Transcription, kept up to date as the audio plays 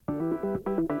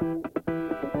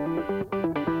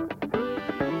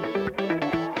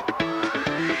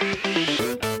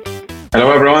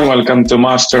Hello everyone, welcome to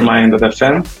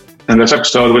Mastermind.fm. In this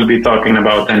episode, we'll be talking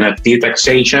about NFT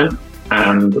taxation.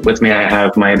 And with me, I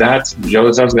have my dad,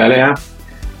 Joseph Galea,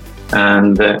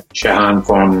 and Shehan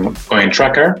from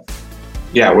CoinTracker.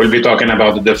 Yeah, we'll be talking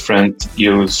about the different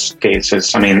use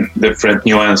cases, different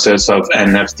nuances of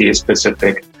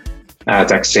NFT-specific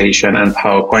taxation and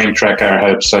how CoinTracker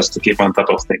helps us to keep on top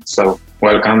of things. So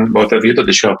welcome, both of you, to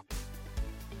the show.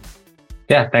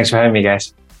 Yeah, thanks for having me,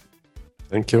 guys.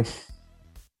 Thank you.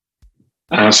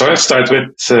 So let's start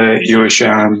with you,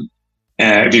 Shehan.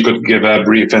 If you could give a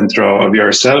brief intro of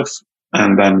yourself,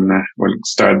 and then we'll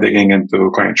start digging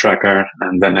into CoinTracker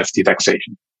and then NFT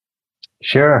taxation.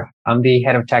 Sure. I'm the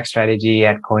head of tax strategy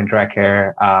at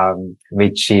CoinTracker,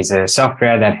 which is a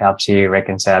software that helps you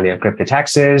reconcile your crypto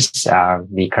taxes.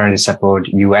 We currently support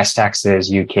US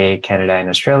taxes, UK, Canada, and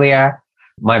Australia.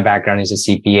 My background is a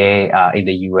CPA in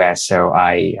the US, so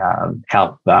I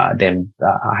help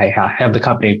the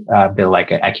company build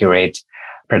like an accurate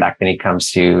product when it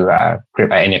comes to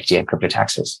NFT and crypto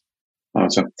taxes.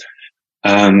 Awesome.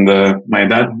 And my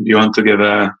dad, do you want to give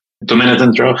a 2-minute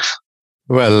intro?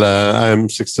 Well, I'm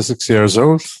 66 years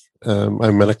old.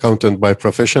 I'm an accountant by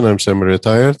profession. I'm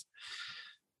semi-retired.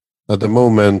 At the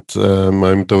moment,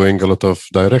 I'm doing a lot of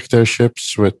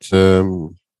directorships with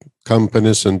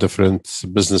companies in different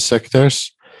business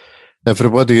sectors.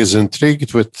 Everybody is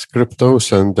intrigued with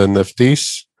cryptos and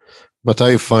NFTs, but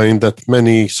I find that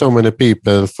so many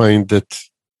people find it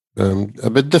a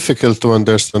bit difficult to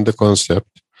understand the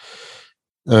concept,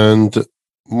 and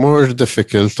more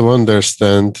difficult to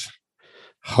understand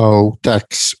how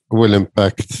tax will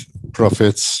impact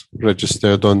profits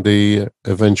registered on the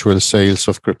eventual sales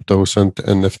of cryptos and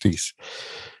NFTs.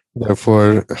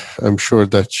 Therefore, I'm sure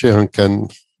that Shehan can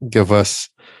give us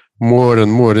more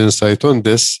and more insight on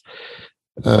this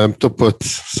to put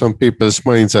some people's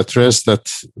minds at rest that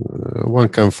one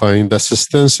can find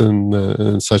assistance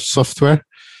in such software,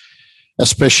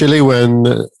 especially when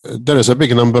there is a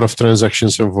big number of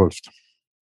transactions involved.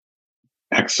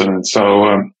 Excellent.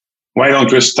 So why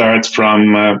don't we start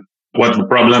from what the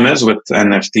problem is with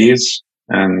NFTs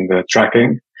and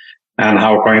tracking, and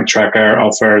how CoinTracker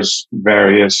offers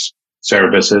various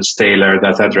services tailored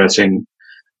at addressing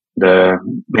the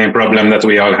main problem that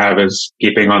we all have is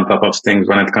keeping on top of things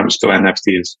when it comes to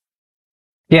NFTs.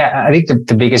 Yeah, I think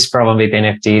the biggest problem with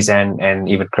NFTs and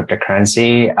even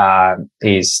cryptocurrency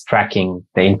is tracking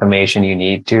the information you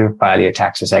need to file your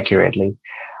taxes accurately.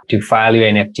 To file your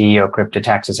NFT or crypto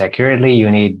taxes accurately, you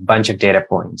need a bunch of data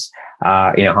points.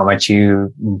 How much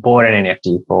you bought an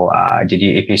NFT for?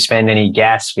 If you spend any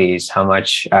gas fees, how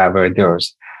much were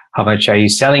those? How much are you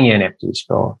selling your NFTs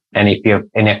for? And if your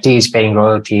NFT is paying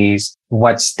royalties,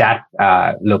 what's that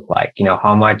look like?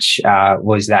 How much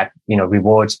was that,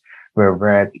 rewards were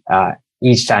worth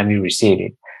each time you received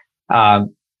it?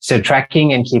 So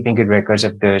tracking and keeping good records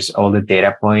of all the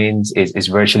data points is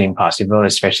virtually impossible,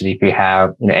 especially if you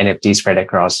have, NFTs spread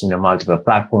across, multiple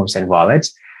platforms and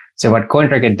wallets. So what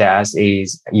CoinTracker does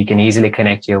is you can easily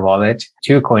connect your wallet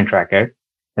to CoinTracker, and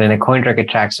then the CoinTracker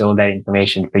tracks all that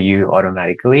information for you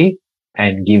automatically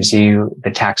and gives you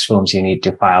the tax forms you need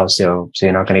to file. So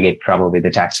you're not going to get trouble with the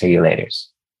tax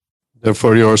regulators.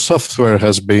 Therefore, your software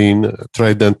has been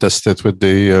tried and tested with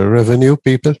the revenue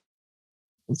people?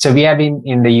 So we have been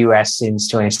in the US since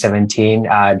 2017.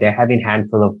 There have been a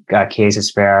handful of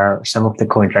cases where some of the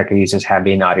CoinTracker users have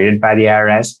been audited by the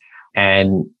IRS.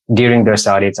 And during those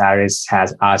audits, IRS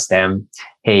has asked them,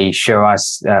 hey, show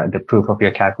us the proof of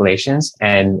your calculations.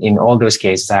 And in all those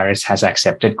cases, IRS has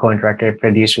accepted CoinTracker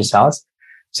produced results.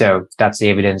 So that's the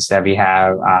evidence that we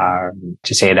have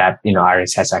to say that,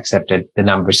 IRS has accepted the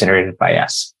numbers generated by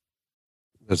us.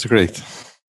 That's great.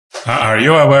 Are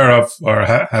you aware of, or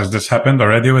has this happened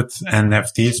already with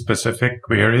NFT specific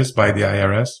queries by the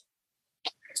IRS?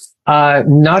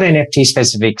 Not NFT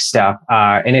specific stuff.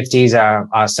 NFTs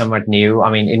are somewhat new.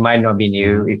 It might not be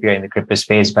new if you're in the crypto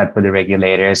space, but for the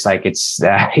regulators, it's,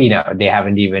 they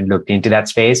haven't even looked into that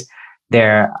space.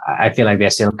 I feel like they're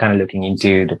still kind of looking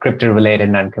into the crypto related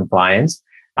non-compliance.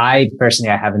 I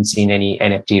haven't seen any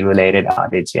NFT related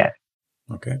audits yet.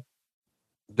 Okay.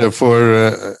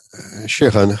 Therefore,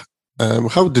 Shehan,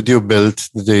 how did you build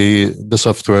the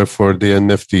software for the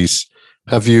NFTs?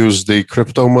 Have you used the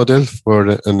crypto model for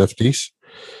NFTs?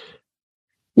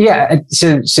 Yeah.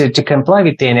 So to comply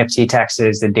with the NFT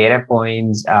taxes, the data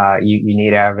points you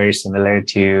need are very similar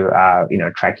to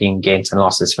tracking gains and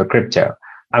losses for crypto.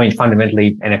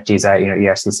 Fundamentally, NFTs are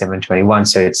ERC 721,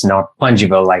 so it's not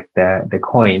fungible like the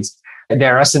coins.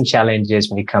 There are some challenges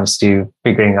when it comes to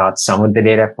figuring out some of the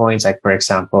data points. Like, for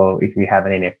example, if you have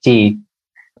an NFT,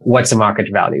 what's the market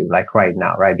value like right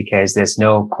now, right? Because there's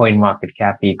no coin market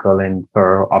cap equivalent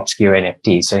for obscure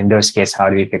NFT. So in those cases, how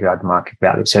do we figure out the market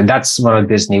value? So that's one of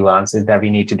those nuances that we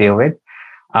need to deal with.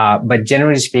 But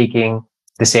generally speaking,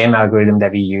 the same algorithm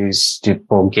that we use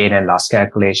for gain and loss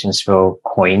calculations for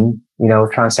coin,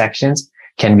 transactions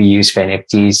can be used for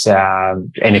NFTs,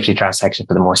 NFT transactions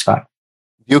for the most part.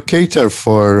 You cater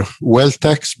for wealth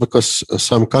tax because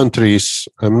some countries,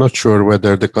 I'm not sure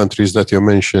whether the countries that you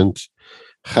mentioned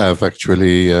have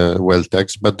actually wealth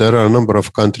tax, but there are a number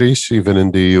of countries, even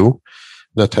in the EU,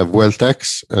 that have wealth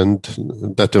tax, and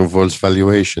that involves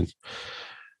valuation.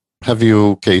 Have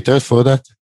you catered for that?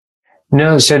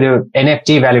 No, so the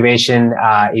NFT valuation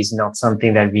is not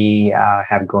something that we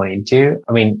have gone into.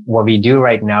 I mean, what we do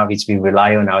right now is we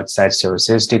rely on outside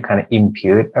sources to kind of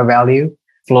impute a value.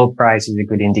 Floor price is a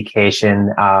good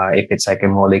indication if it's like a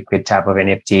more liquid type of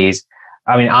NFTs.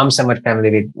 I mean, I'm somewhat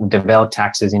familiar with the wealth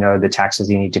taxes, the taxes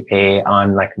you need to pay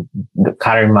on like the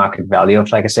current market value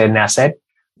of like a certain asset.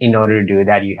 In order to do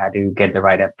that, you had to get the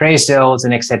right appraisals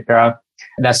and etc.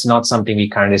 That's not something we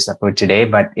currently support today,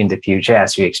 but in the future,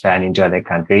 as we expand into other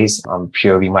countries, I'm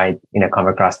sure we might, come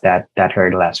across that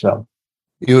hurdle as well.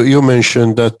 You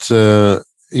mentioned that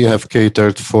you have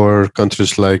catered for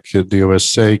countries like the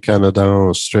USA, Canada,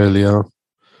 Australia,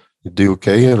 the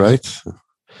UK, right?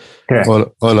 Correct.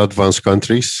 All advanced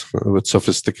countries with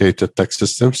sophisticated tax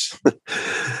systems.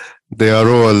 They are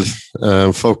all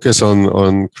focused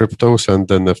on cryptos and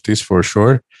NFTs for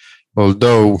sure.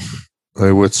 Although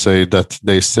I would say that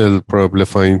they still probably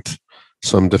find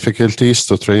some difficulties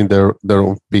to train their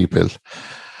own people.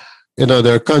 In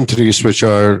other countries which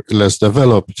are less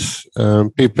developed,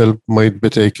 people might be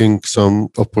taking some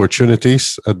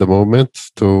opportunities at the moment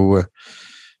to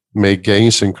make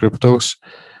gains in cryptos.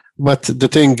 But the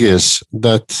thing is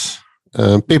that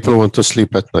people want to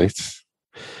sleep at night.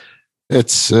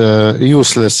 It's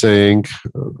useless saying,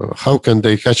 how can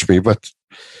they catch me? But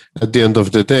at the end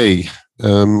of the day,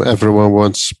 everyone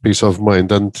wants peace of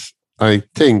mind. And I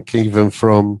think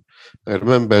I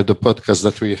remember the podcast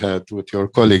that we had with your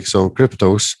colleagues on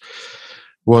cryptos.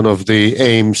 One of the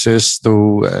aims is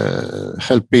to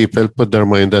help people put their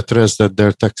mind at rest that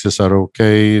their taxes are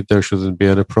okay, there shouldn't be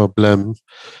any problem,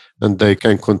 and they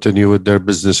can continue with their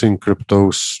business in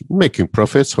cryptos, making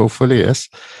profits, hopefully, yes,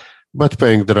 but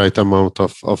paying the right amount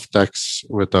of tax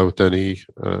without any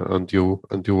undue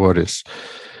worries.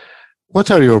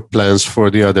 What are your plans for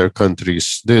the other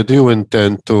countries? Do you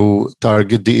intend to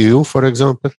target the EU, for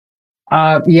example?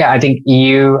 Yeah, I think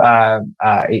EU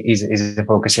is the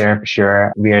focus area for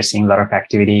sure. We are seeing a lot of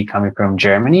activity coming from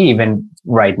Germany, even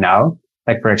right now.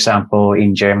 Like, for example,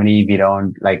 in Germany, we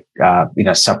don't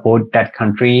support that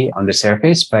country on the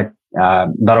surface, but a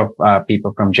lot of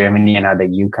people from Germany and other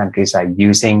EU countries are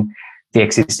using the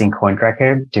existing coin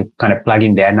tracker to kind of plug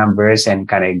in their numbers and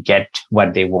kind of get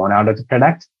what they want out of the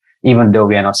product, even though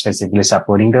we are not specifically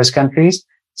supporting those countries.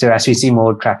 So as we see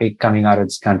more traffic coming out of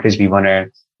these countries, we want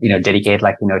to dedicate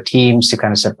teams to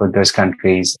kind of support those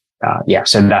countries.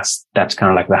 So that's kind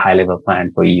of like the high level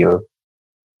plan for EU.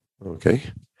 Okay.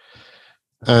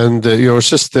 And your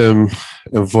system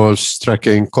involves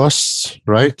tracking costs,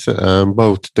 right?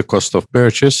 Both the cost of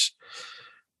purchase,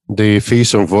 the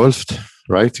fees involved,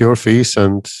 right? Your fees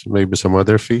and maybe some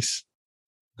other fees.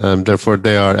 Therefore,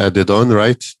 they are added on,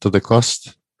 right, to the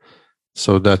cost.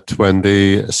 So that when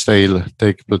the sale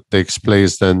takes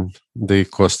place, then the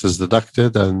cost is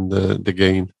deducted and the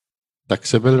gain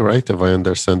taxable, right? If I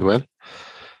understand well.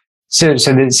 So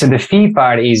the fee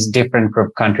part is different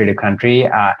from country to country.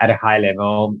 At a high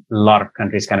level, a lot of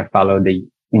countries kind of follow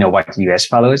what the US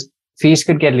follows. Fees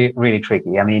could get really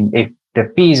tricky. I mean, if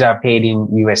the fees are paid in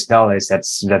US dollars,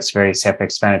 that's very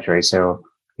self-explanatory. So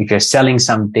if you're selling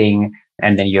something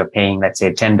and then you're paying, let's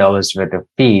say, $10 worth of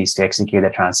fees to execute the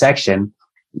transaction,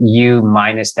 you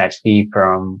minus that fee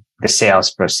from the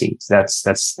sales proceeds.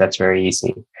 That's very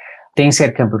easy. Things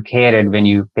get complicated when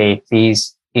you pay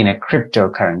fees in a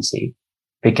cryptocurrency,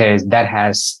 because that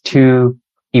has two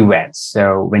events.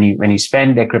 So when you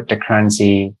spend a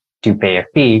cryptocurrency to pay a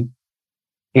fee,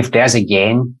 if there's a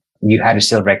gain, you have to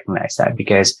still recognize that,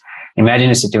 because imagine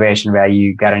a situation where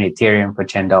you got an Ethereum for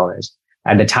 $10.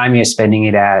 At the time you're spending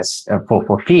it as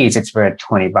for fees, it's worth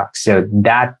 $20. So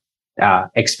that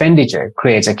expenditure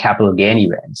creates a capital gain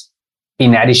event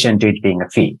in addition to it being a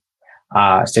fee.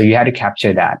 So you had to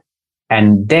capture that.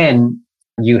 And then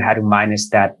you had to minus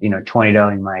that,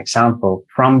 $20 in my example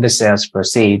from the sales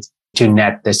proceeds to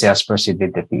net the sales proceeds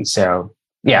with the fee. So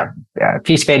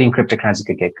fees paid in cryptocurrency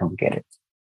could get complicated.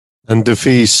 And the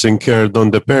fees incurred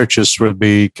on the purchase will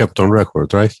be kept on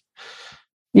record, right?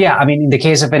 Yeah, I mean, in the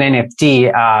case of an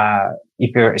NFT,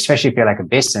 especially if you're like a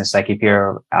business, like if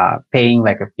you're paying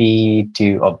like a fee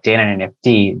to obtain an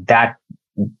NFT, that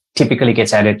typically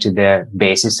gets added to the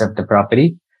basis of the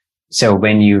property. So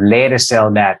when you later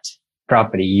sell that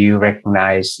property, you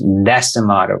recognize less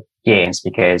amount of gains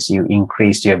because you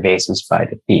increased your basis by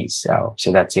the fees. So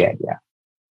that's the idea.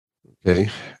 Okay.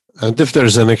 And if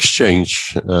there's an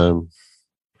exchange,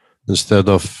 instead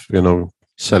of,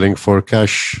 selling for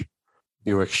cash,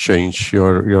 you exchange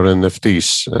your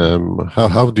NFTs.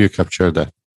 How do you capture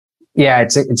that? Yeah,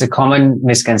 it's a common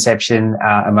misconception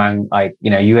among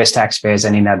US taxpayers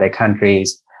and in other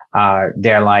countries.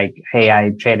 They're like, hey,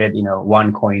 I traded,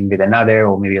 one coin with another,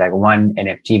 or maybe like one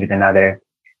NFT with another,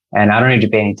 and I don't need to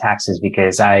pay any taxes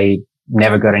because I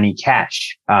never got any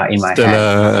cash in my hand.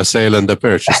 Still a sale and a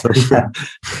purchase.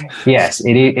 Yes,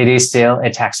 it is still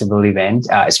a taxable event,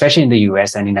 especially in the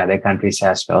US and in other countries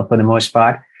as well, for the most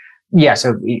part. Yeah,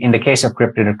 so in the case of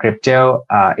crypto to crypto,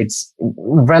 it's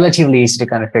relatively easy to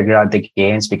kind of figure out the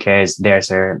gains because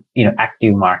there's a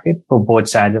active market for both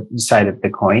side of the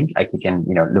coin. Like we can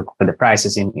look for the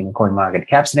prices in coin market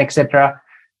caps and etc.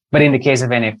 But in the case of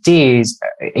NFTs,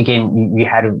 again, we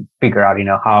had to figure out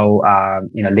how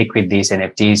liquid these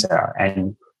NFTs are,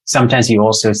 and sometimes you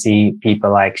also see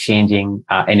people like exchanging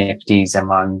NFTs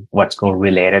among what's called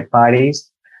related parties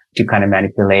to kind of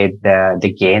manipulate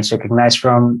the gains recognized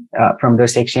from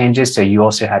those exchanges. So you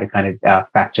also had to kind of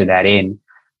factor that in,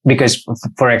 because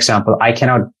for example, I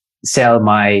cannot sell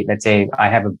let's say I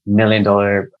have $1 million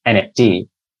NFT.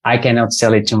 I cannot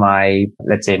sell it to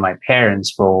let's say my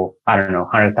parents for, I don't know,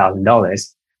 $100,000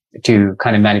 to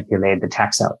kind of manipulate the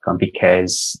tax outcome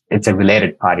because it's a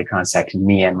related party transaction.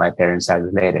 Me and my parents are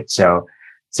related. So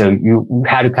you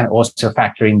had to kind of also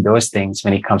factor in those things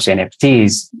when it comes to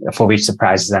NFTs, for which the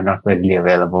prices are not readily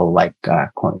available like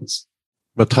coins.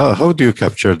 But how do you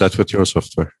capture that with your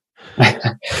software?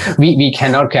 We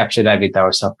cannot capture that with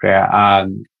our software.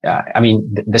 I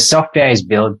mean, the software is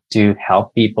built to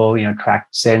help people, track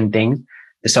certain things.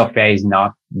 The software is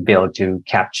not built to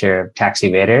capture tax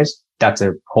evaders. That's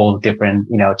a whole different,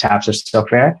 types of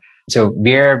software. So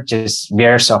we're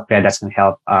software that's going to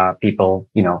help people,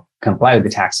 comply with the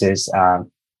taxes.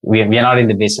 We are not in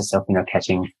the business of,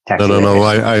 catching tax evaders. No.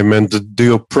 I meant, do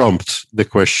you prompt the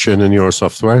question in your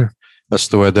software as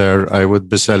to whether I would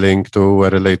be selling to a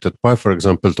related party, for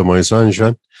example, to my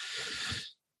Zanjan?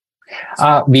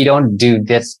 We don't do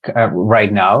this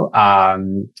right now.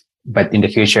 But in the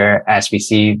future, as we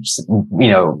see,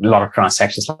 a lot of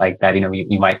transactions like that,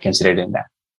 we might consider doing that.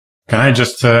 Can I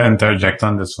just interject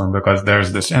on this one? Because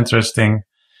there's this interesting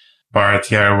part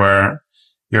here where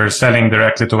you're selling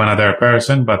directly to another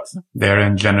person, but they're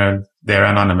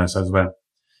anonymous as well.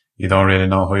 You don't really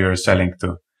know who you're selling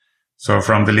to. So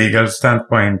from the legal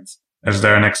standpoint, is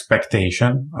there an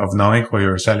expectation of knowing who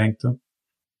you're selling to?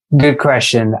 Good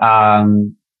question.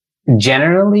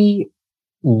 Generally,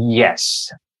 yes.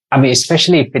 I mean,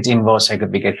 especially if it involves like a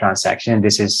bigger transaction,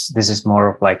 this is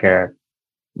more of like a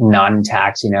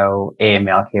non-tax,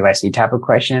 AML, KYC type of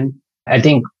question. I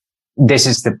think this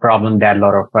is the problem that a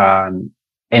lot of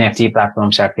NFT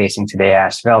platforms are facing today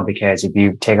as well, because if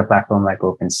you take a platform like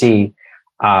OpenSea,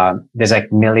 there's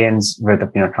like millions worth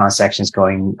of, transactions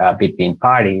going between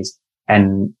parties.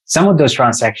 And some of those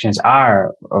transactions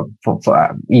are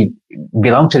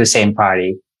belong to the same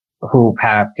party who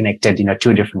have connected,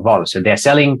 two different wallets. So they're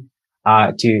selling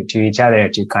to each other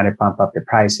to kind of pump up the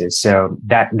prices. So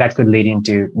that could lead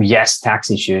into, yes, tax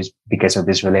issues because of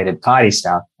this related party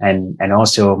stuff, and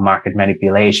also market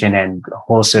manipulation and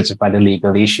whole sorts of other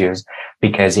legal issues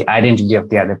because the identity of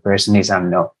the other person is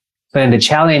unknown. But then the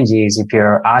challenge is, if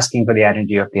you're asking for the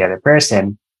identity of the other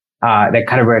person, that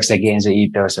kind of works against the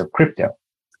ethos of crypto.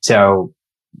 So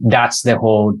that's the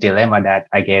whole dilemma that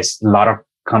I guess a lot of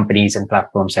companies and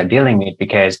platforms are dealing with,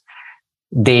 because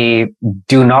they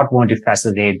do not want to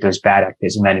facilitate those bad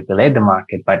actors and manipulate the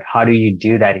market. But how do you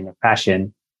do that in a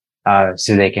fashion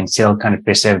so they can still kind of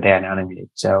preserve their anonymity?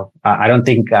 So I don't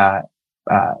think the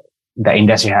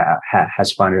industry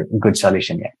has found a good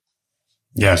solution yet.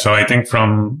 Yeah, so I think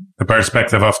from the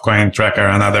perspective of CoinTracker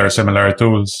and other similar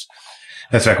tools,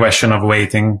 it's a question of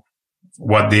waiting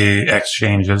what the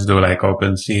exchanges do, like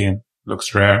OpenSea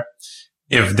looks rare.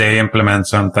 If they implement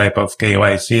some type of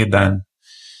KYC, then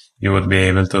you would be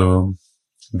able to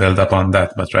build upon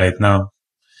that. But right now,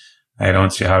 I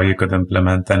don't see how you could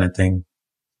implement anything.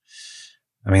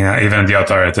 I mean, even the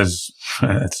authorities,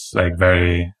 it's like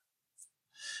very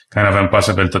kind of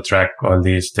impossible to track all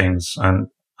these things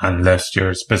unless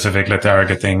you're specifically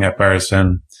targeting a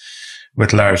person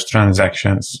with large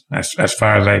transactions, as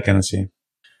far as I can see.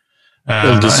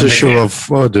 Well, this issue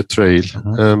of audit trail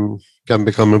can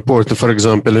become important. For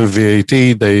example, in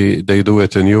VAT, they do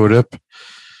it in Europe.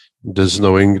 There's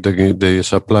knowing the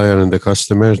supplier and the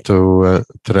customer to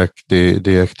track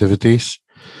the activities.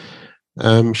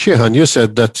 Shehan, you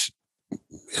said that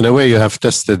in a way you have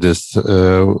tested this.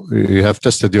 You have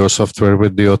tested your software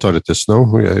with the authorities, no?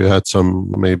 You had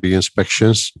some maybe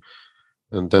inspections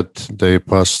and that they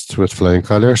passed with flying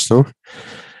colors, no?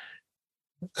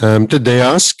 Did they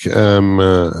ask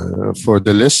for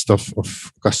the list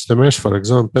of customers, for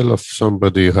example, of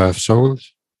somebody who have sold?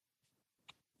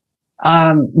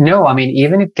 No, I mean,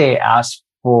 even if they ask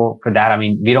for that, I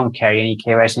mean, we don't carry any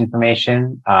KYC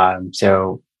information.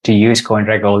 So to use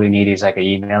CoinTracker, all we need is like an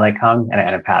email account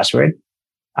and a password.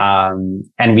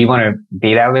 And we want to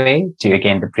be that way to,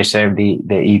 again, to preserve the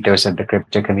ethos of the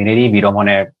crypto community. We don't want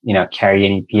to, carry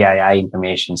any PII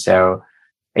information. So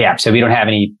yeah, so we don't have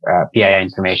any PII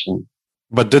information.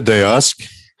 But did they ask?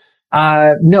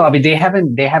 No, I mean, they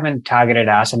haven't targeted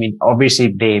us. I mean,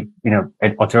 obviously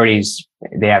authorities,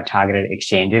 they have targeted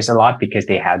exchanges a lot because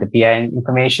they have the PII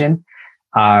information.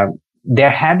 There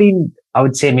have been, I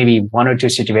would say, maybe one or two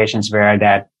situations where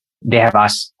that they have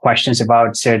asked questions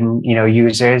about certain,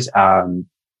 users,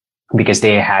 because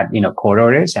they have, court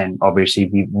orders, and obviously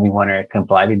we want to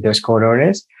comply with those court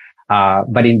orders.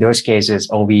 But in those cases,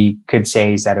 all we could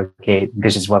say is that, okay,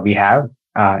 this is what we have,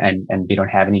 and we don't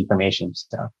have any information.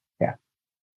 So, yeah.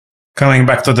 Coming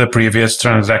back to the previous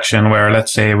transaction where,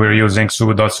 let's say, we're using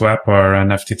SudoSwap or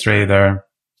NFT Trader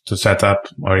to set up,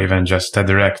 or even just a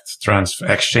direct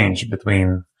exchange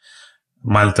between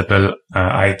multiple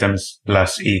items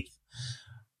plus ETH.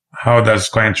 How does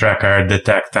CoinTracker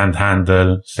detect and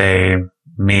handle, say,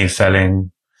 me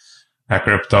selling a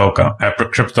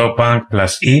CryptoPunk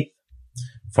plus ETH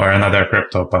for another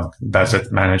CryptoPunk? Does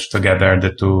it manage to gather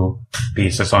the two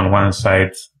pieces on one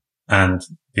side and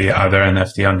the other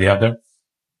NFT on the other?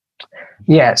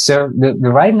 Yeah. So the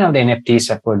right now, the NFT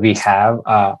support we have,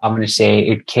 I'm going to say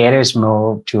it caters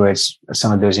more towards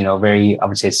some of those, very, I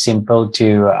would say, simple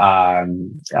to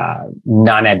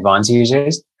non-advanced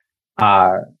users.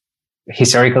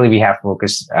 Historically, we have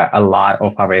focused a lot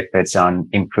of our efforts on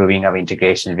improving our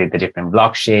integration with the different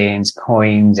blockchains,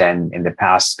 coins, and in the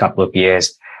past couple of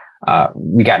years,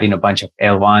 we got a bunch of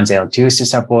L1s, L2s to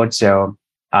support. So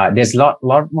there's a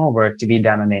lot more work to be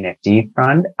done on the NFT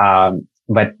front.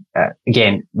 But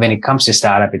again, when it comes to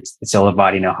startup, it's all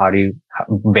about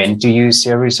when to use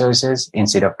your resources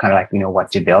instead of kind of like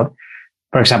what to build.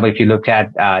 For example, if you look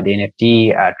at the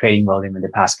NFT trading volume in the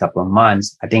past couple of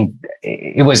months, I think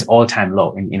it was all-time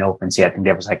low in OpenSea. I think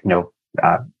there was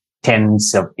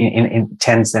tens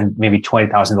and maybe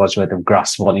 $20,000 worth of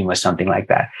gross volume or something like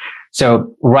that.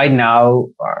 So right now,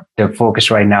 the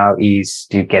focus right now is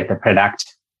to get the product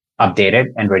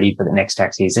updated and ready for the next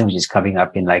tax season, which is coming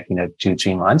up in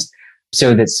 2-3 months.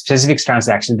 So the specific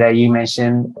transaction that you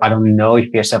mentioned, I don't know if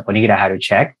you're supporting it. I had to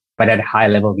check. But at a high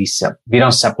level, we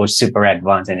don't support super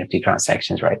advanced NFT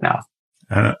transactions right now.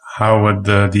 And how would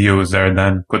the user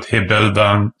then, could he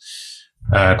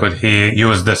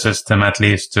use the system at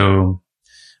least to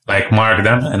mark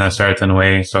them in a certain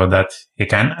way so that he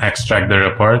can extract the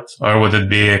report? Or would it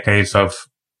be a case of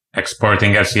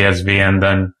exporting a CSV and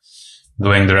then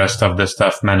doing the rest of the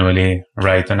stuff manually,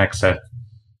 write in Excel?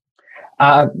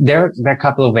 There are a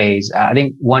couple of ways. I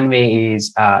think one way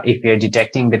is if you're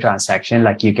detecting the transaction,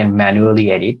 you can manually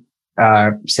edit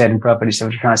certain properties of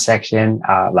the transaction,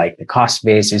 like the cost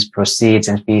basis, proceeds,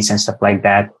 and fees, and stuff like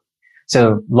that.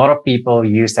 So a lot of people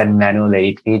use that manual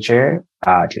edit feature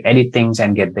to edit things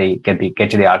and get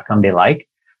to the outcome they like.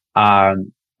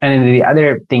 And then the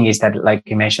other thing is that, like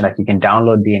you mentioned, you can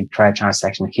download the entire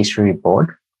transaction history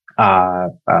report.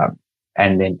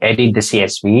 And then edit the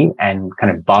CSV and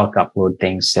kind of bulk upload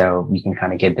things so you can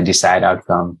kind of get the desired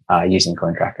outcome using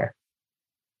CoinTracker.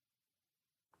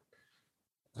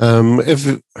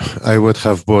 If I would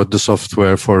have bought the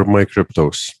software for my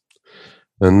cryptos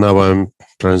and now I'm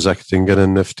transacting in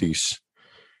NFTs,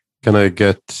 can I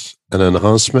get an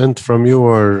enhancement from you,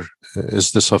 or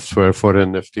is the software for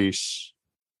NFTs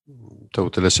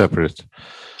totally separate?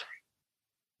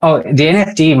 Oh, the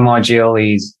NFT module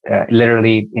is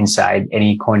literally inside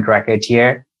any CoinTracker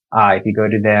tier. If you go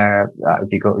to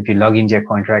if you log into your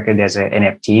CoinTracker, there's an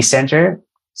NFT center.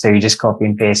 So you just copy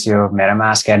and paste your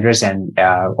MetaMask address, and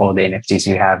all the NFTs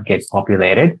you have get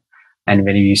populated. And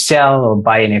when you sell or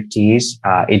buy NFTs,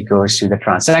 it goes to the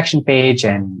transaction page,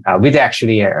 and with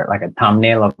actually a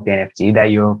thumbnail of the NFT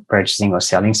that you're purchasing or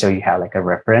selling, so you have a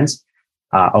reference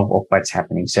of what's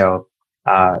happening. So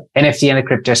NFT and the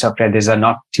crypto software, these are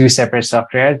not two separate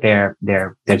software. They're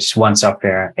just one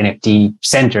software. NFT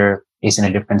Center is in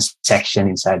a different section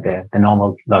inside the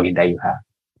normal login that you have.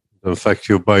 In fact,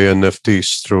 you buy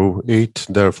NFTs through ETH,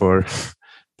 therefore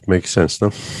it makes sense,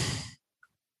 no?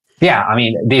 Yeah, I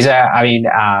mean, these are,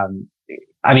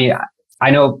 I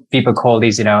know people call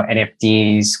these,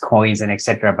 NFTs, coins, and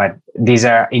etc. But these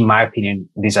are, in my opinion,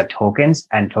 these are tokens,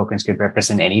 and tokens could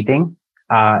represent anything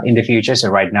in the future. So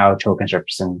right now, tokens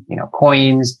represent,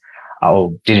 coins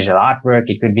or digital artwork.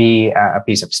 It could be a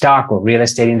piece of stock or real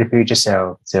estate in the future.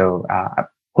 So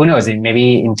who knows?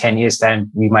 Maybe in 10 years' time,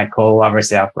 we might call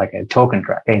ourselves like a token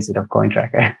tracker instead of coin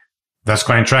tracker. Does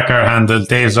coin tracker handle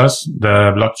Tezos,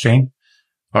 the blockchain,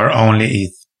 or only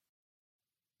ETH?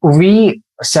 We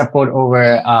support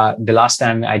over, the last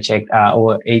time I checked,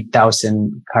 over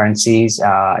 8,000 currencies.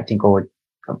 I think over,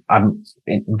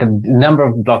 the number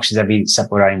of blockchains that we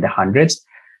support are in the hundreds.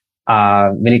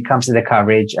 When it comes to the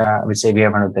coverage, I would say we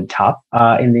are one of the top,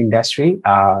 in the industry.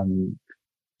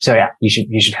 So yeah, you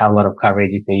should have a lot of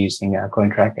coverage if you're using a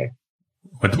coin tracker.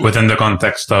 Within the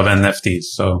context of NFTs.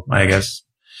 So I guess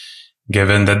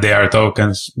given that they are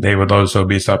tokens, they would also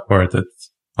be supported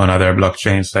on other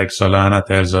blockchains like Solana,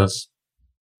 Tezos.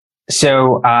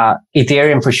 So,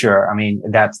 Ethereum for sure. I mean,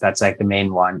 that's like the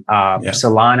main one.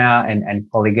 Solana and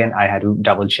Polygon, I had to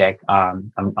double check. I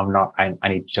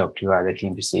need to talk to the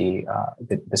team to see,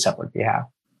 the support we have.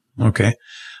 Okay.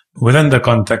 Within the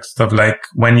context of like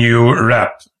when you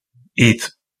wrap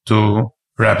ETH to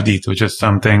wrapped ETH, which is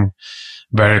something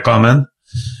very common,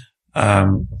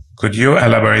 could you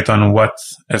elaborate on what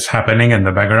is happening in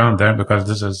the background there? Because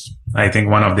this is, I think,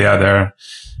 one of the other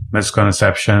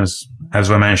misconceptions, as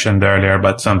we mentioned earlier,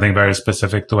 but something very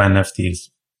specific to NFTs.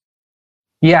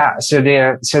 Yeah. So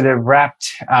the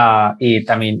wrapped, ETH,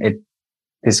 I mean,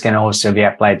 this can also be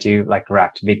applied to like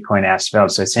wrapped Bitcoin as well.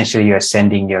 So essentially you're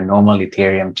sending your normal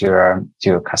Ethereum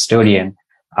to a custodian,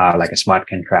 like a smart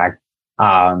contract.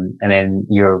 And then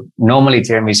your normal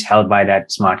Ethereum is held by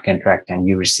that smart contract and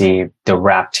you receive the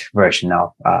wrapped version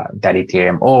of, that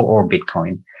Ethereum or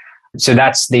Bitcoin. So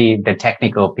that's the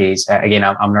technical piece. Again,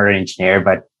 I'm not an engineer,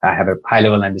 but I have a high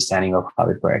level understanding of how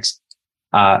it works.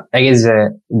 I guess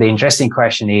the interesting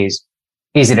question is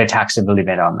it a taxable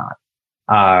event or not?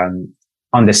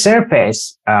 On the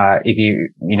surface, if you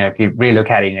really look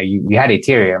at it, you had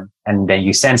Ethereum and then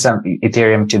you send some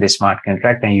Ethereum to the smart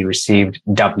contract and you received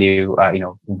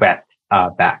WETH,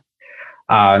 back.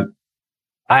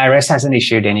 IRS hasn't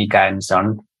issued any guidance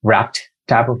on wrapped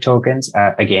type of tokens.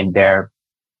 Again, they're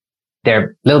a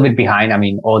little bit behind. I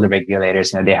mean, all the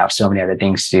regulators, they have so many other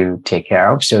things to take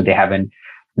care of. So they haven't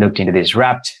looked into this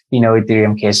wrapped,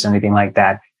 Ethereum case or anything like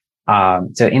that.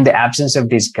 So in the absence of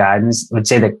this guidance, I would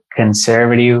say the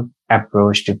conservative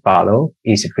approach to follow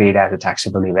is to treat it as a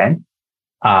taxable event.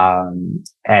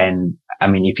 And I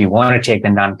mean, if you want to take the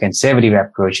non-conservative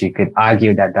approach, you could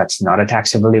argue that that's not a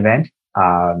taxable event,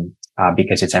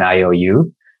 because it's an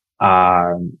IOU.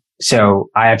 So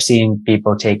I have seen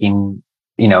people taking,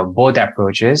 both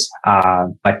approaches,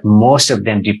 but most of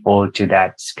them default to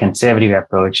that conservative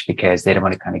approach because they don't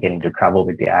want to kind of get into trouble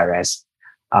with the IRS.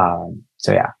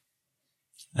 So yeah.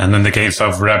 And in the case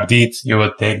of wrapped ETH, you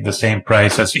would take the same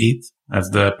price as ETH,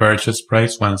 as the purchase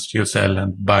price once you sell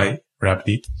and buy wrapped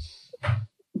ETH?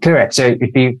 Correct. So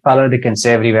if you follow the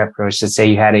conservative approach, let's say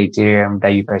you had Ethereum that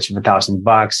you purchased for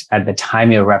 $1,000. At the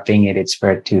time you're wrapping it, it's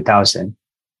for $2,000.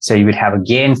 So you would have a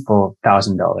gain for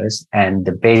 $1,000, and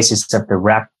the basis of the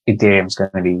wrapped Ethereum is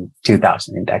going to be $2,000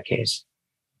 in that case.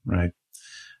 Right.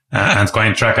 And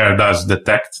CoinTracker does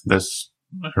detect this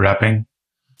wrapping?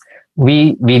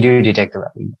 We do detect the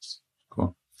wrapping.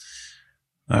 Cool.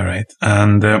 All right.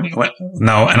 And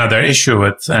now another issue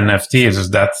with NFTs is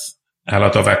that a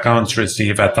lot of accounts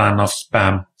receive a ton of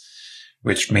spam,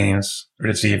 which means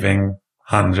receiving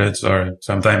hundreds or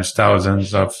sometimes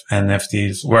thousands of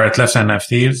NFTs, worthless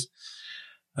NFTs.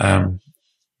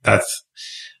 That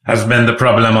has been the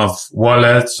problem of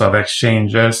wallets, of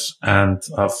exchanges, and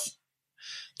of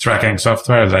tracking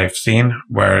software, as I've seen,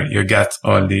 where you get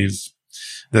all these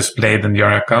displayed in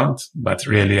your account, but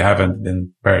really haven't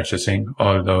been purchasing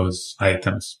all those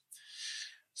items.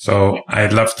 So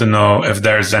I'd love to know if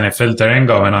there's any filtering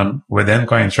going on within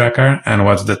CoinTracker and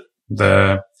what's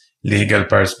the legal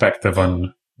perspective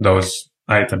on those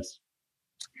items.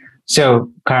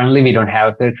 So currently we don't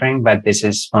have filtering, but this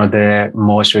is one of the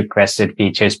most requested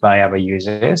features by our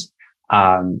users.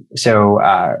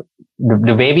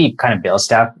 The way we kind of build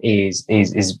stuff is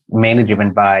mainly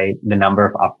driven by the number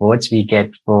of upvotes we get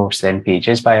for certain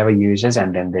features by our users.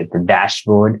 And then the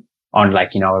dashboard on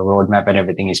our roadmap and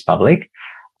everything is public.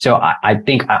 So I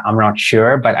think I'm not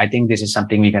sure, but I think this is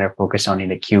something we're going to focus on in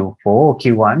the Q4 or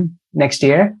Q1 next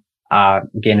year.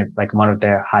 Again, like one of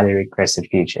the highly requested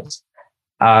features.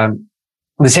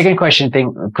 The second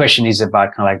question is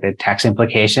about kind of like the tax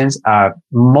implications.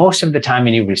 Most of the time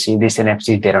when you receive these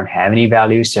NFTs, they don't have any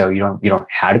value. So you don't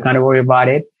have to kind of worry about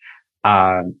it.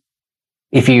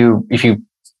 If you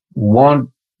want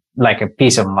like a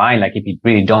peace of mind, like if you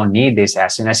really don't need this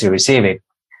as soon as you receive it,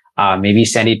 maybe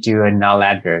send it to a null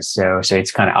address. So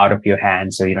it's kind of out of your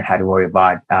hands. So you don't have to worry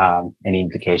about, any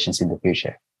implications in the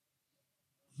future.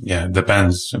 Yeah. It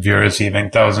depends. If you're receiving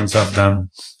thousands of them,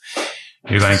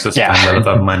 you're going to spend a lot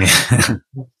of money.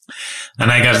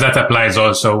 And I guess that applies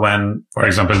also when, for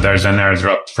example, there's an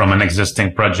airdrop from an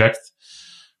existing project.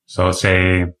 So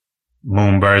say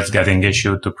Moonbirds getting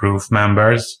issued to Proof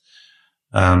members,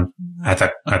 at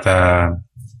a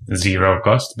zero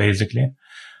cost, basically.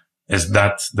 Is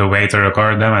that the way to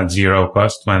record them at zero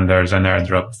cost when there's an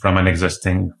airdrop from an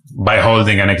existing, by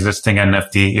holding an existing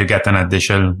NFT, you get an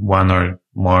additional one or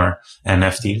more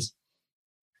NFTs?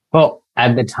 Well,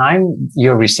 at the time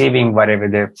you're receiving whatever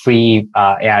the free,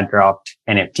 airdropped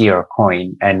NFT or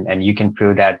coin, and you can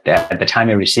prove that at the time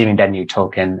you're receiving that new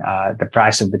token, the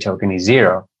price of the token is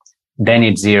zero, then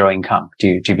it's zero income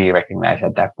to be recognized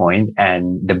at that point,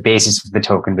 and the basis of the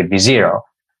token would be zero.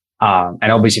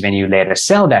 And obviously when you later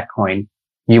sell that coin,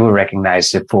 you will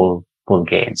recognize the full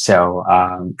gain. So,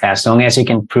 as long as you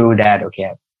can prove that,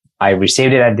 okay, I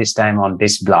received it at this time on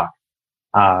this block,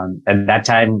 at that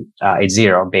time, it's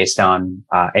zero based on,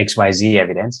 XYZ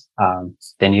evidence,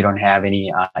 then you don't have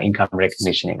any, income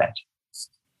recognition event.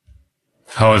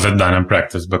 How is it done in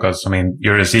practice? Because, I mean,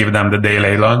 you receive them the day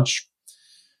they launch.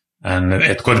 And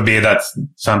it could be that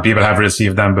some people have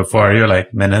received them before you,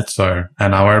 like minutes or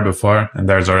an hour before, and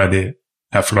there's already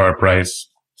a floor price.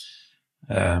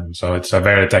 So it's a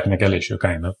very technical issue,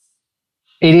 kind of.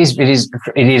 It is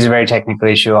a very technical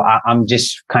issue. I'm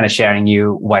just kind of sharing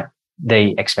you what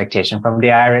the expectation from the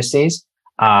IRS is.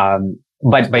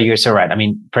 But you're so right. I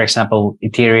mean, for example,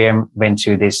 Ethereum went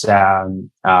through this,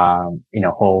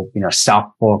 whole,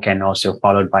 soft fork and also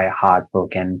followed by a hard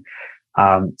fork, and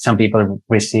some people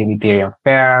receive Ethereum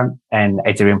Fair and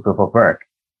Ethereum Proof of Work.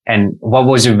 And what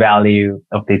was the value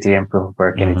of the Ethereum Proof of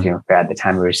Work and Ethereum Fair at the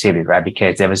time we received it, right?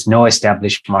 Because there was no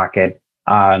established market.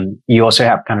 You also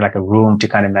have kind of like a room to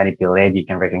kind of manipulate. You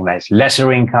can recognize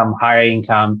lesser income, higher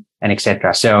income, and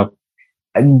etc. So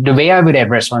the way I would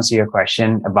answer your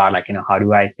question about like, how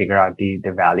do I figure out the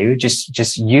value?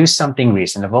 Just use something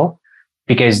reasonable,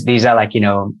 because these are like,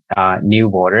 new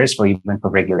waters for even for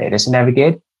regulators to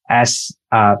navigate. As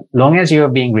long as you're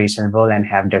being reasonable and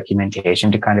have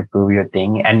documentation to kind of prove your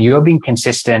thing, and you're being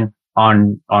consistent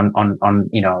on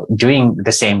doing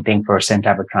the same thing for some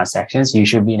type of transactions, you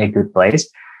should be in a good place,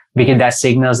 because that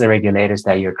signals the regulators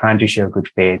that you're trying to show good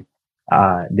faith.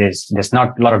 There's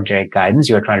not a lot of direct guidance.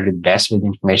 You're trying to do the best with the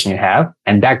information you have,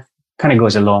 and that kind of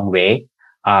goes a long way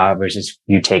versus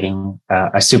you taking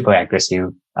a super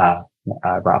aggressive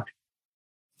route.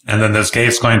 And in this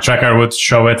case, CoinTracker would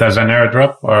show it as an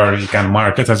airdrop, or you can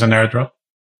mark it as an airdrop?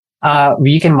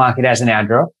 We can mark it as an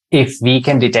airdrop. If we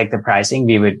can detect the pricing,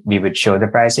 we would show the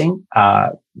pricing.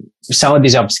 Some of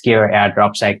these obscure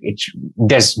airdrops, like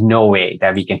there's no way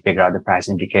that we can figure out the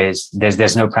pricing because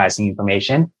there's no pricing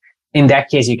information. In that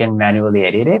case, you can manually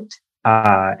edit it,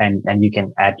 and you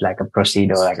can add like a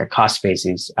proceed or like a cost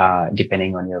basis,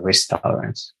 depending on your risk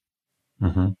tolerance.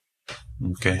 Mm-hmm.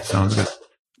 Okay. Sounds good.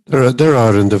 There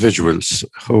are individuals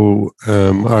who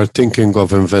are thinking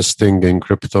of investing in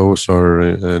cryptos or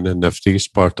in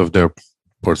NFTs, part of their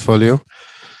portfolio.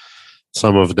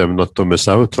 Some of them not to miss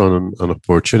out on an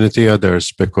opportunity,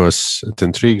 others because it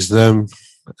intrigues them.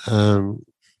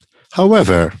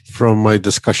 However, from my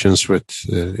discussions with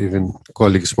even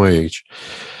colleagues my age,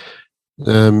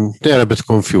 they are a bit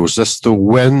confused as to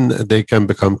when they can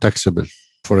become taxable.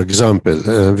 For example,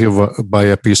 if you buy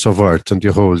a piece of art and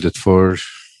you hold it for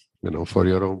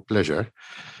your own pleasure,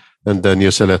 and then you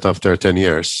sell it after 10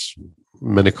 years.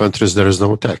 Many countries, there is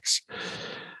no tax.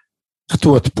 At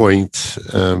what point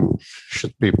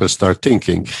should people start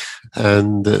thinking?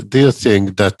 And do you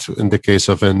think that in the case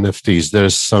of NFTs,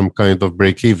 there's some kind of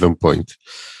break-even point?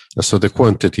 So the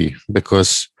quantity,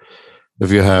 because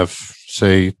if you have,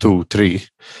 say, 2, 3,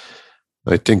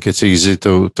 I think it's easy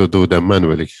to do them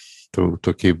manually, to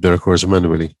keep the records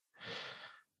manually.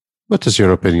 What is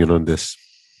your opinion on this?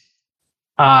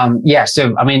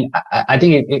 So, I mean, I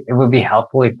think it would be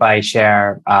helpful if I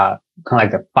share, kind of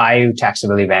like the 5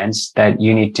 taxable events that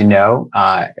you need to know,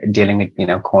 dealing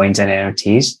with, coins and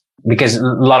NFTs. because a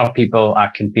lot of people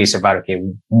are confused about, okay,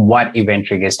 what event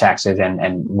triggers taxes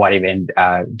and what event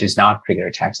does not trigger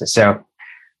taxes. So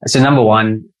number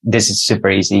one, this is super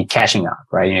easy, cashing out,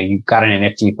 right? You got an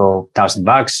NFT for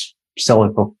 $1,000, sold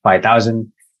it for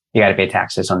 5,000. You got to pay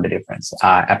taxes on the difference.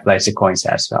 Applies to coins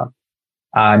as well.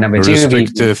 Number two,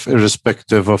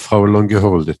 irrespective of how long you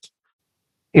hold it.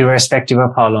 Irrespective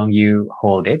of how long you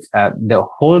hold it, the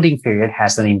holding period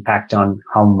has an impact on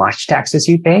how much taxes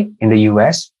you pay in the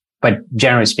US. But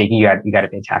generally speaking, you got to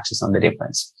pay taxes on the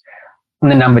difference.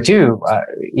 And the number two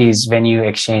is when you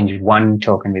exchange one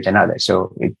token with another.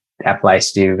 So it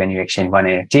applies to when you exchange one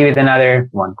NFT with another,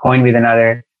 one coin with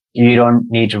another. You don't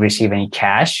need to receive any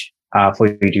cash for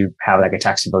you to have like a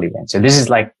taxable event. So this is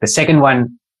like the second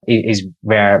one is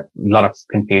where a lot of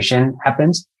confusion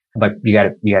happens, but you got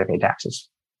to pay taxes.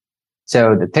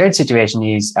 So the third situation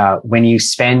is when you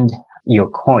spend your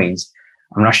coins.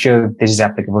 I'm not sure if this is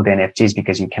applicable to NFTs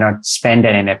because you cannot spend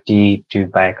an NFT to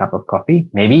buy a cup of coffee.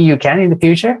 Maybe you can in the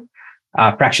future,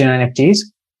 fractional NFTs.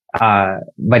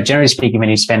 But generally speaking, when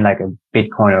you spend like a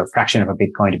Bitcoin or a fraction of a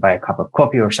Bitcoin to buy a cup of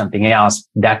coffee or something else,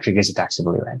 that triggers a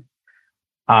taxable event.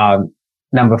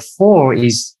 Number four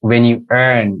is when you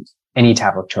earn any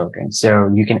type of token. So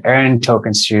you can earn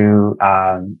tokens through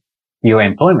your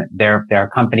employment. There are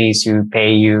companies who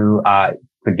pay you,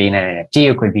 could be in an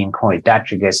NFT or could be in coin. That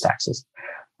triggers taxes.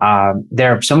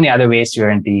 There are so many other ways to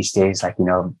earn these days, like,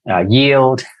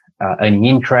 yield, earning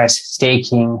interest,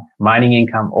 staking, mining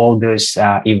income, all those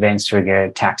events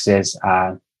trigger taxes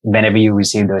whenever you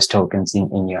receive those tokens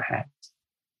in your hand.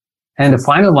 And the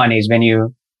final one is when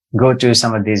you go to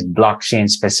some of these blockchain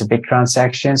specific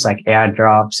transactions like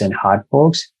airdrops and hard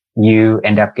forks, you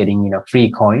end up getting, free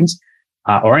coins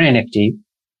or an NFT.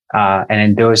 And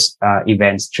then those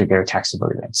events trigger a taxable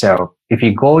event. So if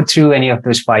you go through any of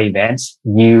those 5 events,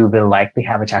 you will likely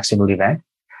have a taxable event.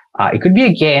 It could be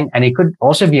a gain and it could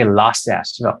also be a loss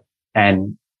as well.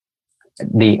 And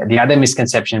the other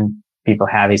misconception people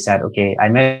have is that, okay, I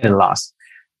made a loss.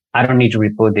 I don't need to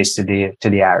report this to the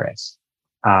IRS.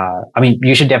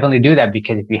 You should definitely do that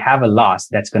because if you have a loss,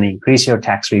 that's going to increase your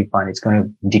tax refund. It's going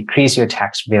to decrease your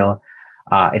tax bill.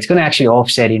 It's going to actually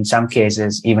offset in some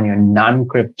cases, even your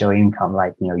non-crypto income,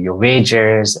 like, your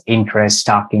wages, interest,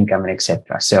 stock income, and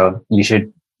etc. So you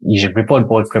should report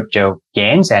both crypto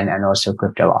gains and also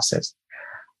crypto losses.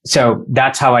 So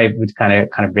that's how I would kind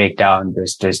of break down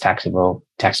those taxable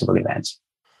events.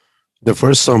 The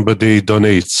first somebody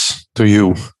donates to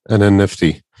you an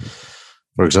NFT.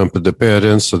 For example, the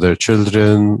parents or their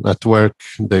children at work,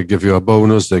 they give you a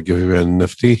bonus, they give you an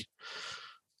NFT.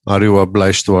 Are you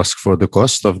obliged to ask for the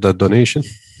cost of that donation?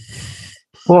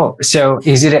 Well, so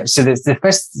the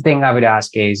first thing I would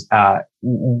ask is,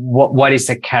 what is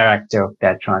the character of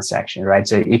that transaction, right?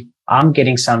 So if I'm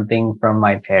getting something from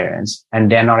my parents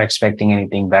and they're not expecting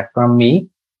anything back from me,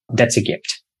 that's a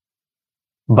gift.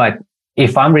 But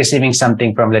if I'm receiving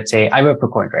something from, let's say, I work for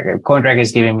CoinTracker. CoinTracker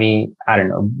is giving me,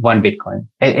 1 Bitcoin.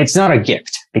 It's not a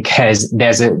gift because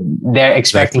they're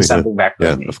expecting something back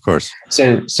from me. Yeah, of course.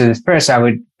 So first I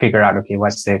would figure out, okay,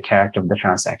 what's the character of the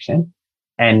transaction?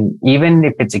 And even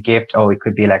if it's a gift or it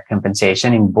could be like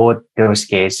compensation, in both those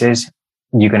cases,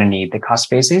 you're going to need the cost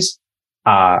basis.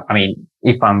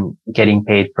 If I'm getting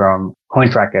paid from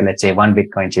CoinTracker, let's say 1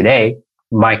 Bitcoin today,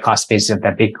 my cost basis of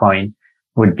that Bitcoin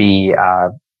would be,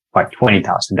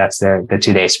 20,000. That's the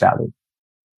today's value.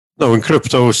 No, in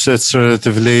cryptos, it's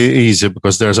relatively easy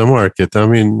because there's a market.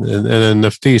 In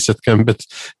NFTs, it can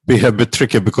be a bit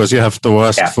tricky because you have to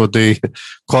ask for the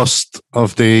cost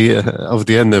of the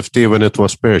NFT when it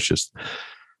was purchased.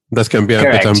 That can be a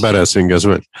bit embarrassing as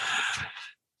well.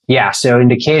 Yeah. So in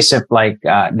the case of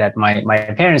that,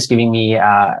 my parents giving me,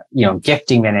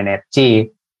 gifting an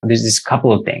NFT, there's a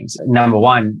couple of things. Number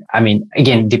one,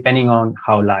 again, depending on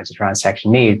how large the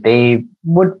transaction is, they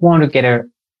would want to get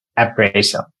an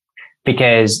appraisal.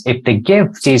 Because if the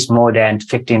gift is more than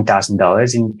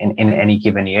 $15,000 in any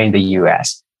given year in the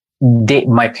US,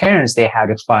 my parents, they have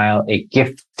to file a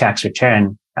gift tax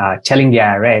return, telling the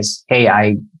IRS, hey,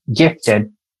 I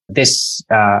gifted this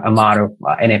amount of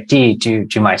NFT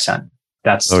to my son.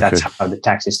 That's how the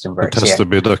tax system works. It has to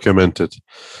be documented.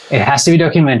 It has to be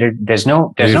documented. There's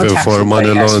no tax for money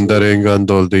laundering and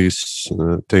all these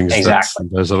things. Exactly.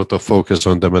 There's a lot of focus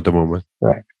on them at the moment.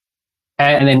 Right.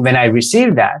 And then when I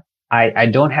receive that, I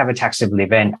don't have a taxable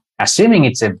event, assuming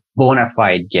it's a bona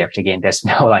fide gift. Again, there's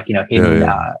no hidden,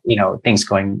 things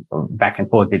going back and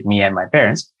forth with me and my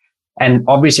parents. And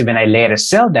obviously when I later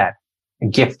sell that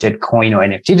gifted coin or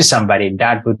NFT to somebody,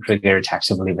 that would trigger a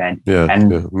taxable event.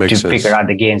 Makes sense. Figure out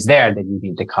the gains there, then you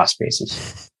need the cost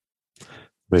basis.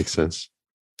 Makes sense.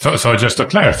 So just to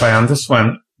clarify on this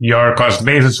one, your cost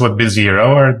basis would be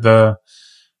zero, or the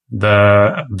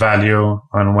value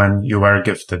on when you were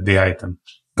gifted the item?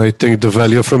 I think the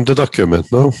value from the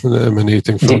document, no?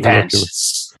 Emanating from Depends. the document.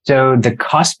 So the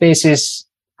cost basis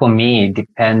for me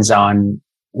depends on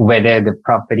whether the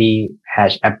property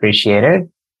has appreciated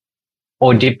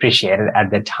or depreciated at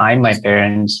the time my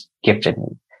parents gifted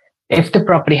me. If the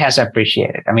property has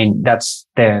appreciated, I mean, that's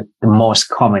the most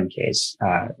common case.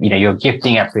 You're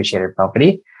gifting appreciated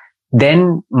property.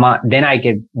 Then I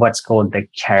get what's called the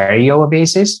carryover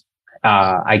basis.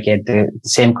 I get the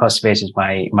same cost basis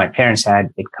my parents had.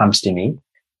 It comes to me.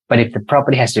 But if the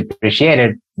property has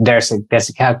depreciated, there's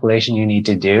a calculation you need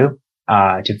to do,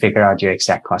 to figure out your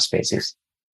exact cost basis.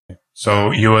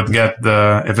 So you would get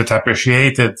if it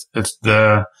appreciated, it's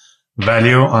the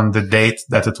value on the date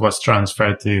that it was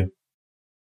transferred to you.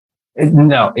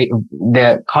 No,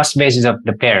 the cost basis of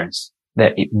the parents.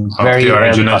 The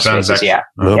original transaction. Yeah.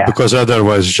 No, yeah. Because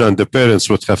otherwise, John, the parents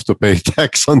would have to pay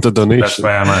tax on the donation. That's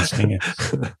why I'm asking it.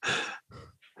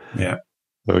 Yeah.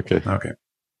 Okay.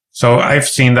 So I've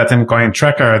seen that in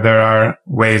CoinTracker, there are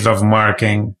ways of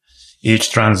marking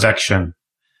each transaction.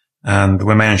 And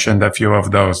we mentioned a few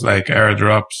of those, like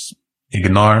airdrops,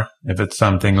 ignore, if it's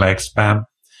something like spam.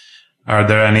 Are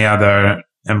there any other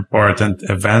important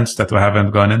events that we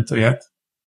haven't gone into yet?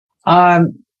 I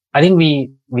think we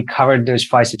covered those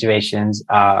 5 situations.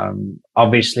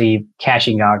 Obviously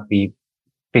cashing out, we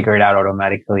figured out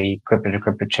automatically. Crypto to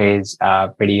crypto trades,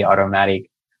 pretty automatic.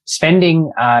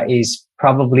 Spending, is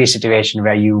probably a situation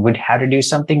where you would have to do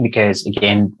something because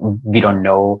again, we don't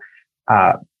know.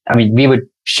 We would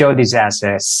show this as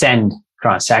a send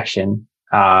transaction,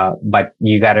 but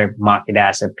you got to mark it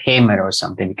as a payment or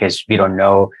something because we don't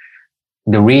know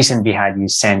the reason behind you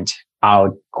sent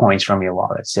out coins from your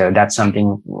wallet. So that's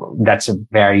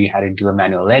where you had to do a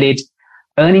manual edit.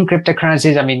 Earning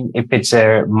cryptocurrencies, if it's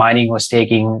a mining or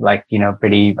staking,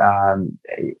 pretty,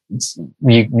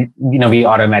 we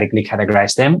automatically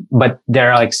categorize them. But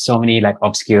there are so many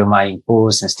obscure mining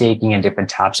pools and staking and different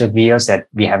types of deals that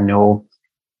we have no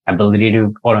ability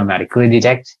to automatically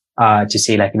detect, to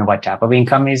see what type of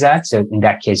income is that. So in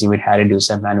that case, you would have to do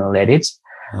some manual edits.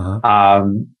 Uh-huh.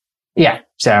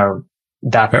 So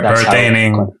that's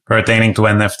pertaining to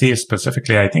NFTs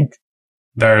specifically, I think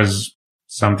there's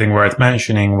something worth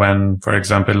mentioning when, for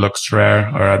example,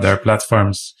 LooksRare or other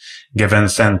platforms give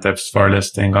incentives for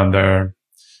listing on their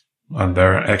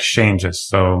exchanges.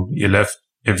 So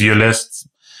if you list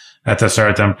at a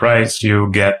certain price, you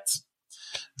get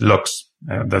Looks.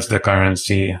 That's the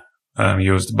currency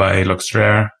used by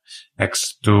LooksRare.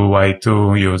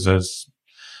 X2Y2 uses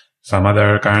some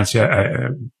other currency.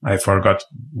 I forgot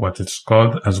what it's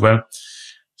called as well.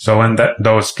 So in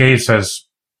those cases,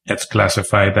 it's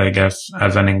classified, I guess,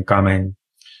 as an incoming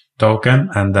token,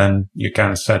 and then you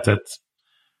can set it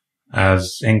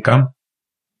as income,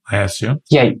 I assume.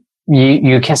 Yeah,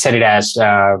 you can set it as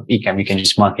income. You can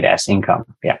just mark it as income.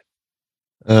 Yeah.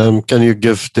 Can you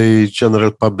give the general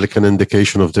public an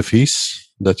indication of the fees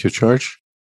that you charge?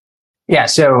 Yeah,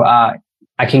 so I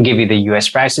can give you the US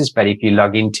prices, but if you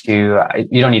log into,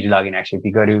 you don't need to log in actually. If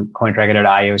you go to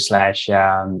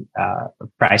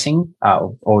cointracker.io/pricing,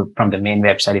 or from the main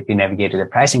website, if you navigate to the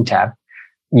pricing tab,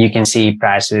 you can see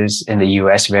prices in the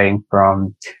US varying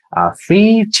from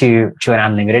free to an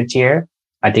unlimited tier.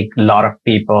 I think a lot of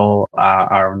people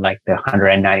are on the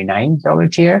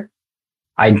 $199 tier.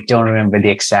 I don't remember the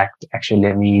exact, actually,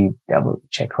 let me double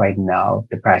check right now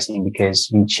the pricing because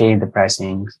we change the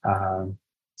pricing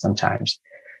sometimes.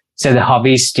 So the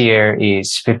hobbyist tier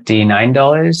is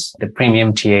 $59. The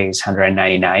premium tier is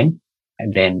 $199.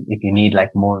 And then if you need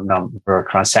more number of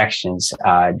transactions,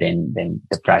 then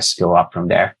the prices go up from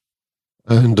there.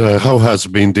 And how has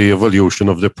been the evolution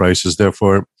of the prices?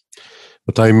 Therefore,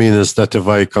 what I mean is that if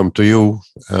I come to you,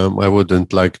 I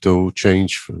wouldn't like to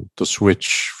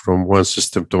switch from one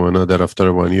system to another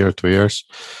after 1 year, 2 years.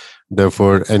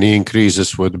 Therefore, any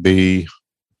increases would be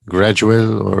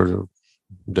gradual, or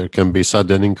there can be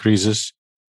sudden increases?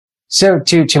 So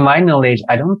to my knowledge,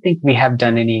 I don't think we have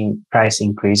done any price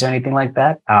increase or anything like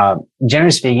that.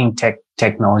 Generally speaking,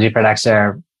 technology products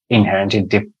are inherently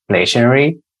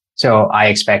deflationary. So I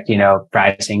expect,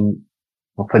 pricing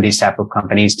for these type of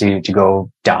companies to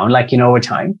go down, over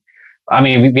time.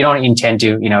 We don't intend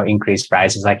to, increase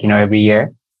prices every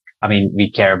year.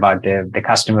 We care about the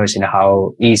customers,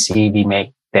 how easy we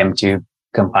make them to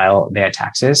compile their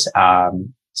taxes.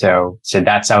 So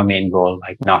that's our main goal,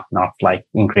 not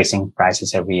increasing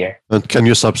prices every year. And can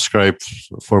you subscribe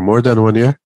for more than 1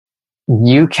 year?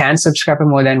 You can subscribe for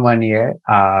more than 1 year.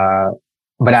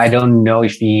 but I don't know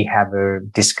if we have a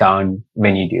discount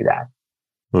when you do that.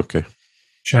 Okay.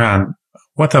 Shehan,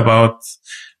 what about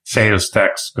sales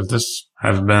tax? Because this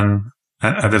has been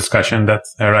a discussion that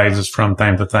arises from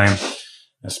time to time,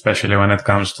 especially when it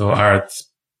comes to art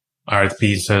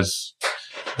pieces,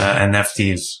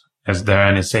 NFTs. Is there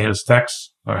any sales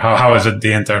tax, or how is it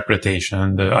the interpretation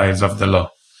in the eyes of the law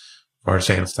for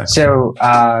sales tax? So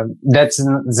that's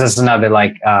another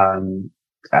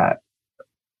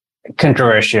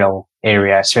controversial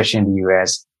area, especially in the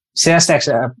US. Sales tax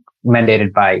are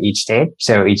mandated by each state.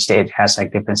 So each state has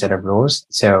like different set of rules.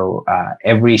 So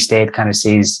every state kind of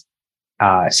sees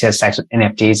sales tax on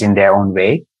NFTs in their own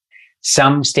way.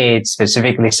 Some states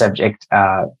specifically subject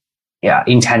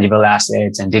intangible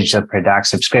assets and digital products,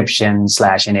 subscriptions /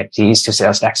 NFTs to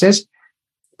sales taxes.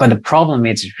 But the problem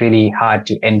is it's really hard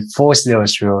to enforce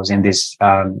those rules in this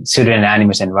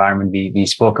pseudo-anonymous environment we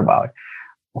spoke about.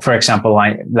 For example,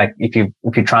 like if you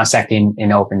transact in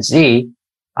OpenSea,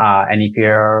 and if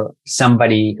you're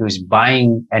somebody who's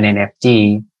buying an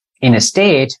NFT in a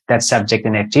state that's subject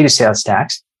NFT to sales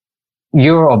tax,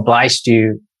 you're obliged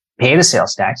to pay the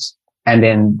sales tax. And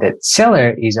then the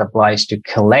seller is obliged to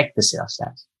collect the sales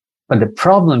tax. But the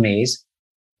problem is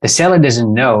the seller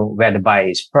doesn't know where the buyer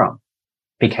is from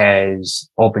because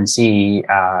OpenSea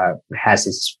has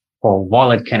its whole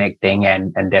wallet connecting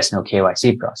and there's no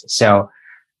KYC process. So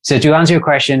to answer your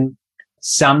question,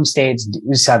 some states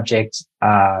do subject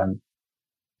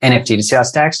NFT to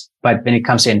sales tax, but when it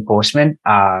comes to enforcement,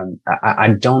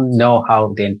 I don't know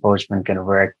how the enforcement can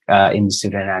work in the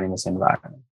pseudo-anonymous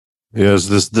environment. Yes,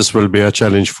 this will be a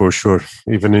challenge for sure,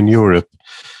 even in Europe,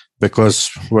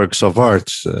 because works of art,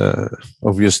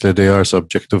 obviously they are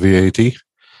subject to VAT,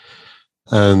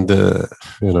 and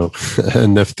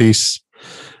NFTs.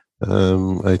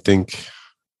 I think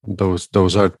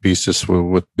those art pieces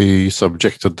would be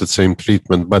subject to the same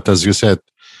treatment. But as you said,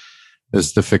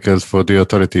 it's difficult for the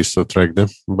authorities to track them.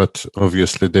 But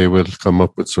obviously, they will come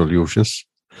up with solutions.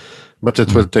 But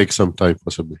it will take some time,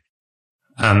 possibly.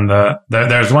 And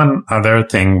there's one other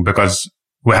thing, because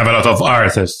we have a lot of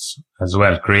artists as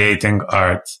well creating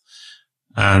art.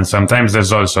 And sometimes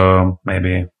there's also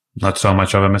maybe not so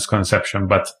much of a misconception,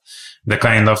 but the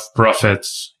kind of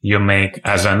profits you make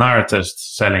as an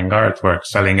artist selling artwork,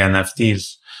 selling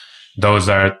NFTs, those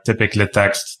are typically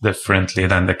taxed differently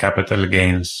than the capital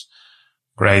gains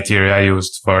criteria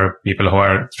used for people who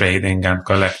are trading and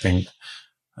collecting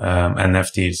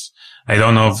NFTs. I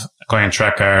don't know if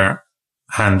CoinTracker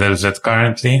handles it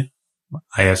currently.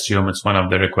 I assume it's one of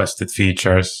the requested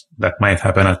features that might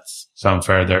happen at some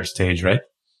further stage, right?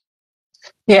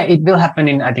 Yeah, it will happen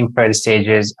in, I think, further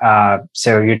stages.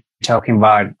 So you're talking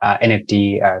about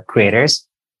NFT creators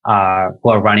who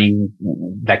are running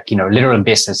literal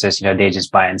businesses. They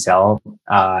just buy and sell,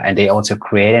 and they also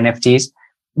create NFTs.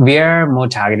 We are more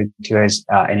targeted towards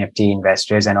NFT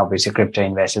investors and obviously crypto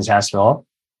investors as well.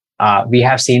 We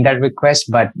have seen that request,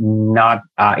 but not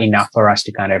enough for us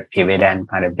to kind of pivot and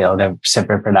kind of build a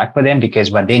separate product for them,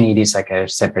 because what they need is like a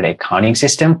separate accounting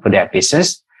system for their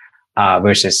business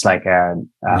versus like a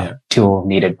tool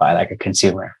needed by like a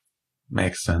consumer.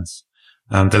 Makes sense.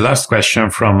 The last question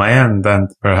from my end, and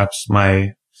perhaps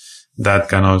my dad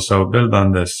can also build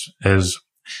on this, is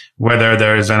whether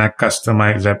there is a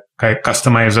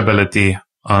customizability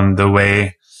on the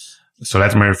way. So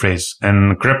let me rephrase.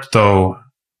 In crypto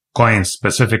coins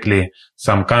specifically,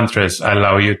 some countries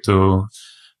allow you to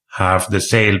have the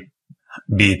sale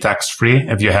be tax-free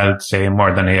if you held, say,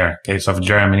 more than a year. Case of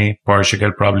Germany,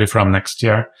 Portugal, probably from next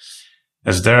year.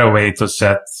 Is there a way to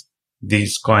set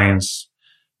these coins,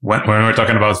 when we're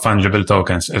talking about fungible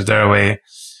tokens, is there a way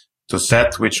to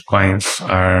set which coins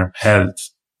are held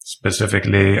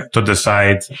specifically to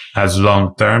decide as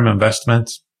long-term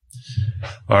investments?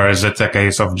 Or is it a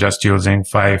case of just using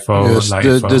FIFO?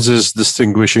 Yes, this is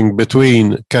distinguishing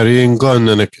between carrying on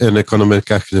an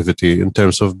economic activity in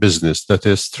terms of business, that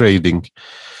is trading,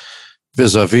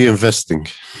 vis-a-vis investing.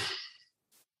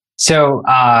 So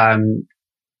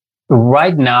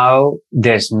right now,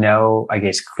 there's no, I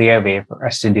guess, clear way for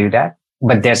us to do that.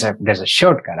 But there's a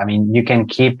shortcut. I mean, you can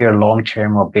keep your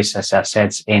long-term or business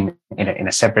assets in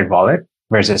a separate wallet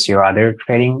versus your other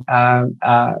trading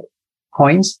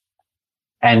coins.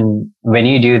 And when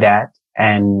you do that,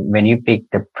 and when you pick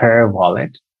the per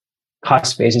wallet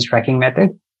cost basis tracking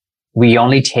method, we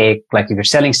only take, like if you're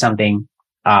selling something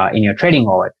in your trading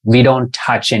wallet, we don't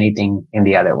touch anything in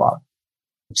the other wallet.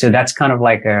 So that's kind of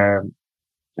like a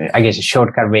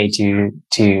shortcut way to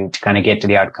kind of get to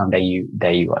the outcome that you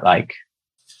like.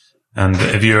 And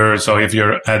if you're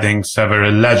adding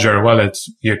several ledger wallets,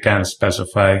 you can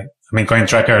specify. I mean,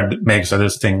 CoinTracker makes a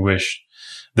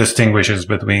distinguishes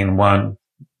between one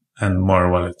and more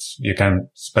wallets. You can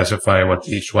specify what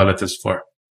each wallet is for.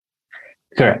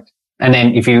 Correct. And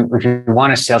then if you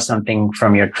want to sell something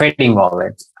from your trading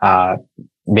wallet,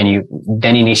 then you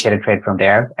initiate a trade from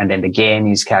there, and then the gain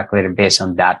is calculated based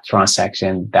on that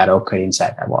transaction that occurred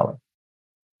inside that wallet.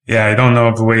 Yeah, I don't know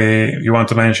if you want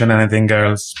to mention anything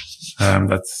else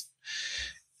that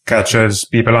catches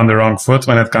people on the wrong foot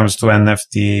when it comes to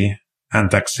NFT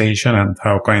and taxation, and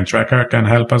how CoinTracker can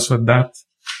help us with that.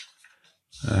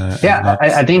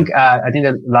 I think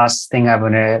the last thing I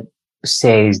want to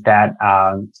say is that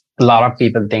a lot of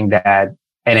people think that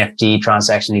NFT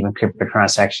transactions, even crypto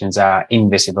transactions, are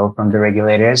invisible from the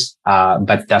regulators,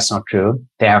 but that's not true.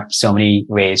 They have so many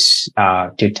ways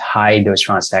to tie those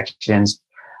transactions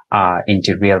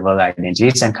into real-world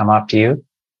identities and come up to you.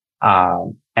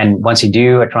 And once you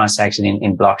do a transaction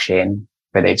in blockchain,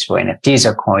 whether it's for NFTs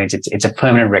or coins, it's a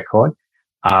permanent record.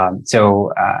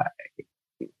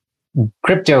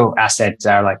 Crypto assets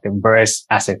are like the worst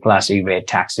asset class to evade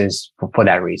taxes for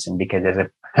that reason, because there's a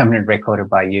permanent record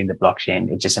by you in the blockchain.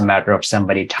 It's just a matter of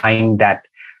somebody tying that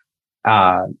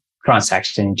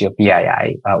transaction into your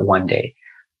PII one day.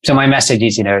 So my message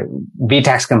is, be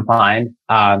tax compliant.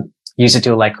 Use a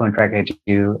tool like CoinTracker to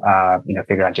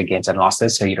figure out your gains and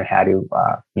losses, so you don't have to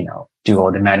do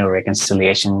all the manual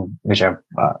reconciliation, which are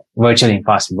virtually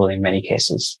impossible in many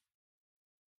cases.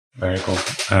 Very cool.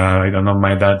 I don't know if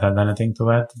my dad had anything to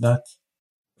add to that.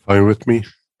 Fine with me.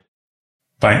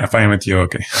 Fine with you.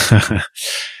 Okay.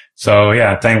 So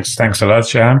yeah, thanks a lot,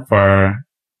 Shehan, for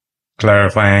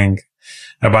clarifying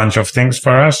a bunch of things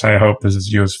for us. I hope this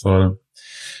is useful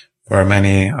for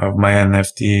many of my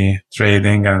NFT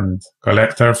trading and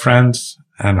collector friends.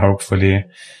 And hopefully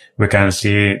we can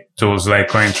see tools like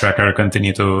CoinTracker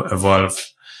continue to evolve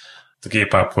to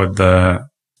keep up with the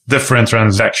different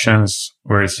transactions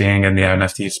we're seeing in the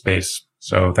NFT space.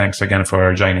 So thanks again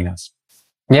for joining us.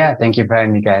 Yeah, thank you for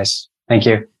having me, guys. Thank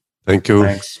you. Thank you.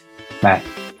 Thanks. Bye.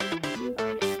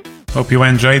 Hope you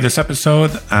enjoyed this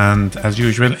episode. And as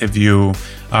usual, if you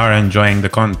are enjoying the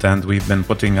content we've been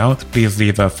putting out, please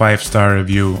leave a 5-star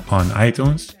review on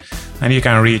iTunes. And you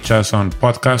can reach us on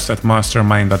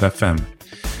podcast@mastermind.fm.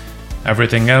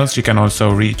 Everything else, you can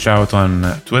also reach out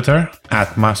on Twitter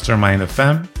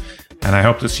 @mastermindfm. And I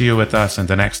hope to see you with us in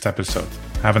the next episode.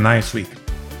 Have a nice week.